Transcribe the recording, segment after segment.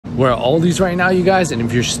We're at Aldi's right now, you guys, and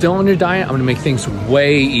if you're still on your diet, I'm gonna make things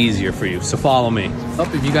way easier for you, so follow me.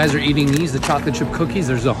 If you guys are eating these, the chocolate chip cookies,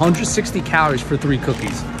 there's 160 calories for 3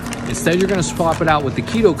 cookies. Instead, you're gonna swap it out with the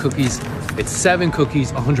keto cookies. It's 7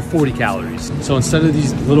 cookies, 140 calories. So instead of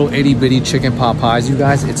these little itty bitty chicken pot pies, you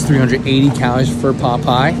guys, it's 380 calories per pot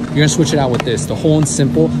pie. You're gonna switch it out with this, the whole and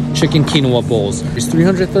simple chicken quinoa bowls. It's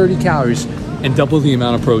 330 calories and double the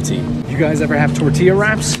amount of protein. You guys ever have tortilla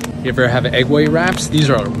wraps? You ever have egg white wraps?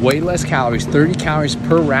 These are way less calories, 30 calories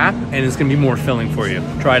per wrap, and it's gonna be more filling for you.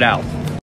 Try it out.